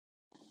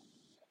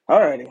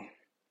Alrighty.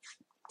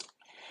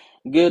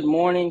 Good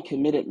morning,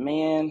 committed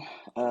man.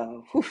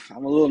 I'm a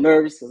little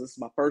nervous because this is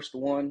my first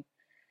one.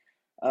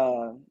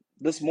 Uh,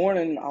 this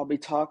morning, I'll be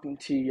talking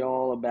to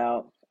y'all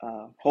about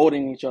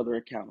holding each other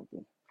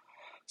accountable.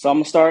 So I'm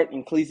going to start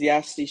in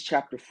Ecclesiastes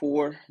chapter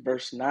 4,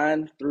 verse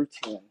 9 through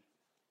 10.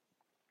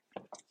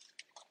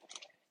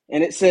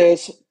 And it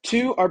says,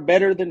 "Two are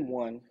better than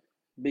one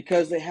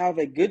because they have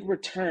a good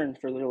return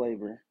for their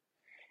labor.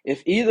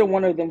 If either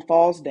one of them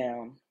falls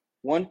down,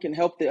 one can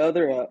help the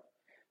other up.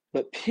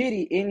 But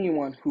pity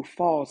anyone who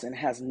falls and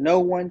has no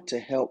one to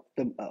help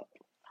them up."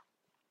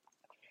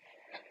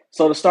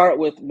 So to start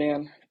with,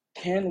 men,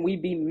 can we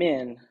be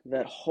men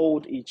that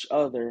hold each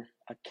other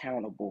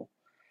accountable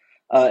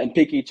and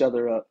pick each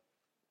other up?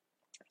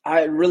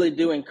 I really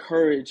do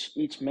encourage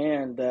each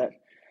man that,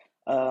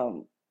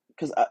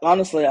 because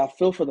honestly, I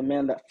feel for the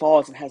man that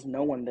falls and has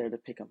no one there to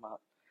pick him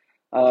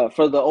up.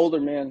 For the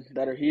older men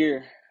that are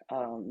here,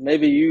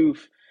 maybe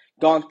you've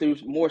gone through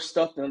more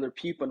stuff than other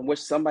people and wish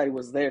somebody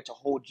was there to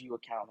hold you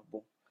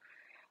accountable.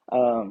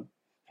 Um,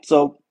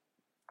 so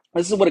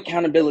this is what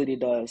accountability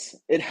does.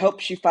 It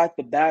helps you fight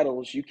the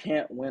battles you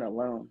can't win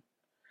alone.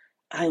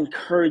 I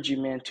encourage you,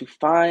 man, to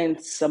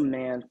find some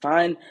man,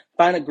 find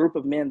a group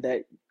of men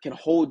that can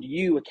hold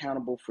you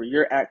accountable for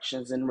your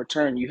actions. In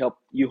return,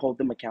 you hold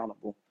them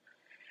accountable.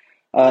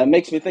 It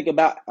makes me think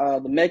about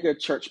the mega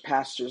church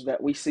pastors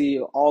that we see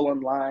all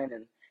online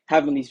and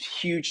having these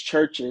huge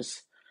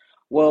churches.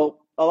 Well,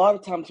 a lot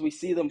of times we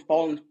see them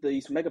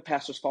these mega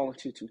pastors fall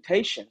into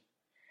temptation.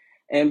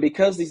 And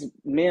because these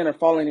men are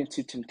falling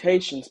into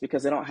temptations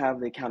because they don't have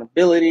the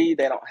accountability,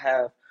 they don't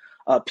have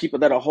people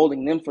that are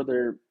holding them for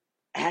their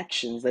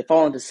actions. They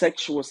fall into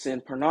sexual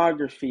sin,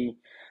 pornography,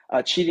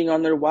 cheating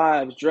on their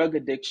wives, drug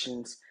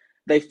addictions.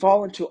 They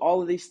fall into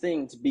all of these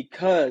things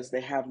because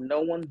they have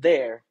no one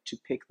there to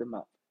pick them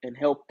up and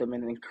help them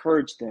and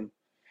encourage them.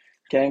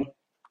 Okay.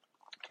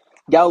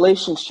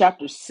 Galatians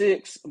chapter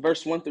 6,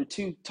 verse 1 through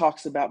 2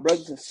 talks about,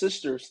 brothers and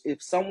sisters,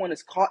 if someone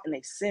is caught in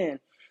a sin,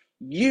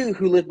 you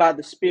who live by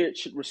the Spirit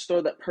should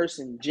restore that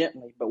person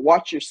gently, but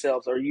watch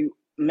yourselves, or you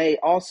may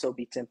also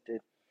be tempted.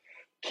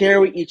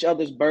 Carry each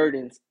other's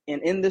burdens,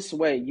 and in this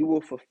way you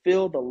will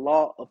fulfill the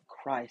law of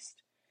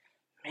Christ.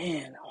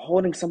 Man,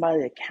 holding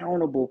somebody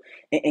accountable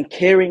and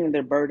carrying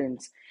their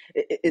burdens,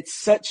 it's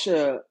such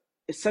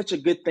a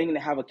good thing to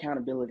have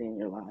accountability in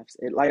your lives.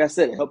 Like I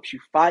said, it helps you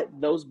fight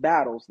those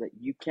battles that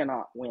you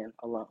cannot win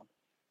alone.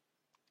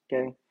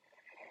 Okay.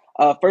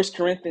 1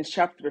 Corinthians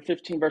chapter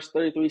 15, verse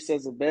 33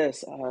 says the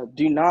best.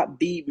 Do not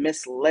be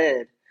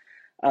misled,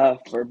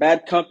 for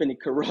bad company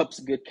corrupts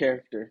good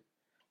character.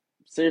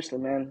 Seriously,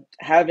 man,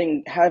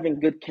 having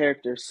good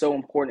character is so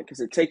important because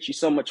it takes you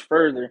so much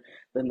further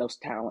than those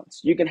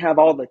talents. You can have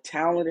all the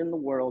talent in the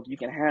world, you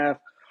can have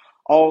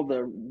all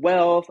the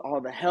wealth,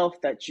 all the health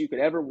that you could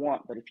ever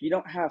want, but if you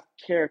don't have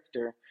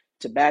character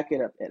to back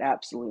it up, it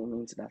absolutely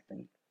means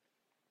nothing.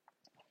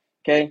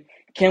 Okay?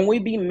 Can we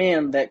be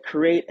men that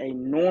create a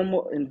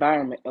normal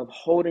environment of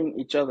holding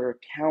each other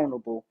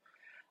accountable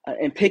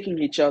and picking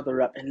each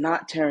other up and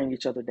not tearing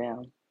each other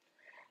down?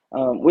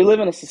 We live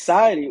in a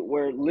society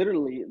where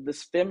literally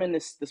this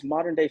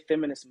modern day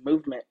feminist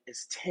movement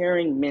is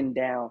tearing men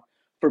down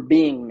for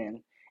being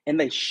men, and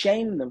they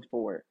shame them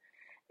for it.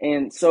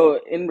 And so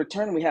in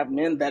return, we have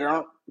men that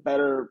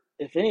are,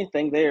 if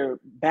anything, they're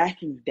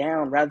backing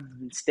down rather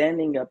than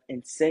standing up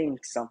and saying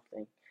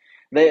something.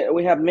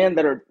 We have men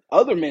that are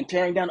other men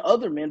tearing down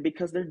other men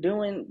because they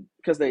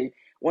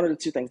one of the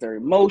two things, they're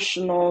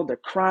emotional, they're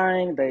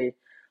crying, they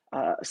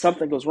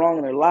something goes wrong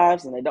in their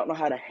lives and they don't know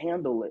how to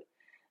handle it.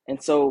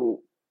 And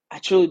so I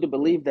truly do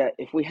believe that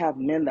if we have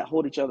men that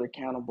hold each other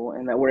accountable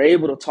and that we're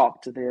able to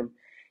talk to them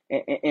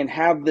and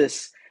have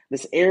this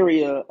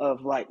area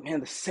of, like,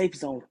 man, the safe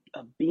zone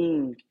of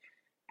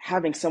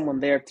having someone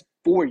there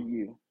for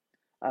you.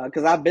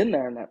 Because I've been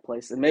there in that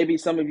place. And maybe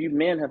some of you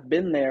men have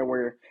been there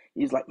where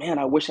he's like, man,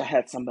 I wish I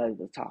had somebody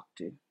to talk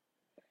to.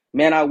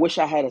 Man, I wish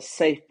I had a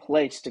safe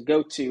place to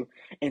go to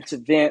and to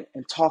vent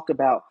and talk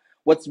about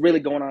what's really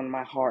going on in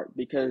my heart.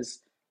 Because,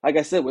 like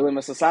I said, we live in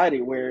a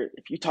society where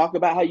if you talk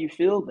about how you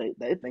feel,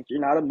 they think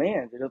you're not a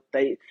man.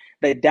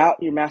 They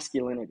doubt your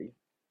masculinity.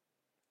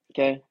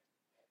 Okay?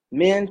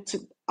 Men,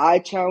 I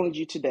challenge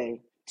you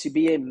today to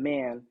be a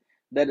man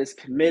that is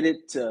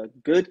committed to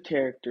good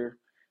character,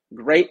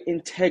 great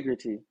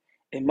integrity,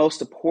 and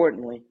most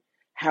importantly,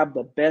 have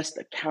the best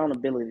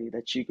accountability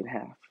that you can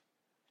have.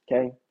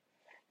 Okay?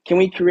 Can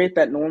we create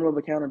that norm of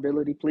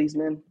accountability, please,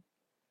 men?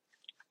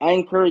 I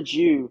encourage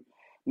you,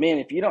 man,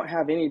 if you don't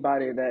have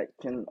anybody that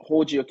can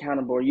hold you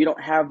accountable, or you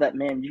don't have that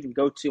man you can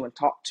go to and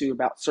talk to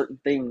about certain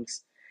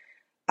things,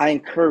 I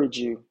encourage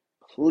you,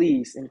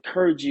 please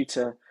encourage you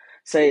to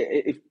say,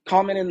 if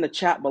comment in the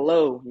chat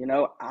below,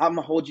 I'm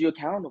gonna hold you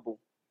accountable.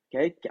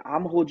 Okay,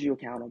 I'm gonna hold you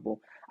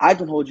accountable. I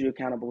can hold you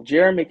accountable.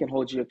 Jeremy can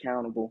hold you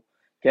accountable.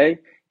 Okay,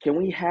 can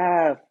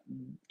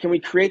we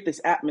create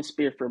this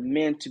atmosphere for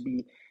men to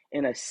be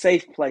in a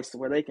safe place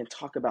where they can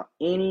talk about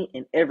any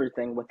and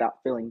everything without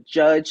feeling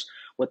judged,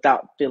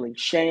 without feeling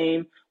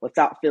shame,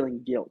 without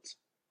feeling guilt?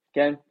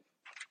 Okay.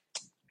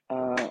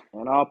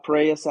 And I'll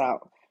pray us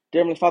out.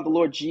 Dear Heavenly Father,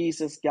 Lord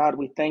Jesus, God,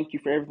 we thank you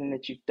for everything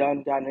that you've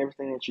done, God, and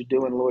everything that you're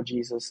doing, Lord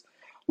Jesus.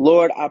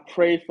 Lord, I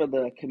pray for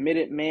the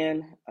committed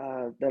men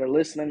that are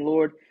listening,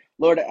 Lord.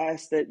 Lord, I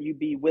ask that you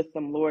be with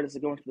them, Lord, as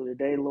they're going through the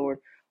day, Lord.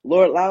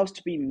 Lord, allow us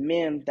to be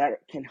men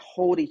that can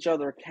hold each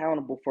other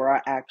accountable for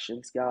our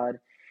actions, God,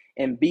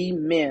 and be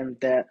men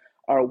that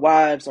our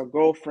wives, our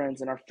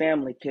girlfriends, and our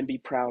family can be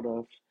proud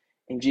of.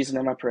 In Jesus'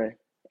 name I pray.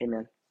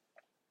 Amen.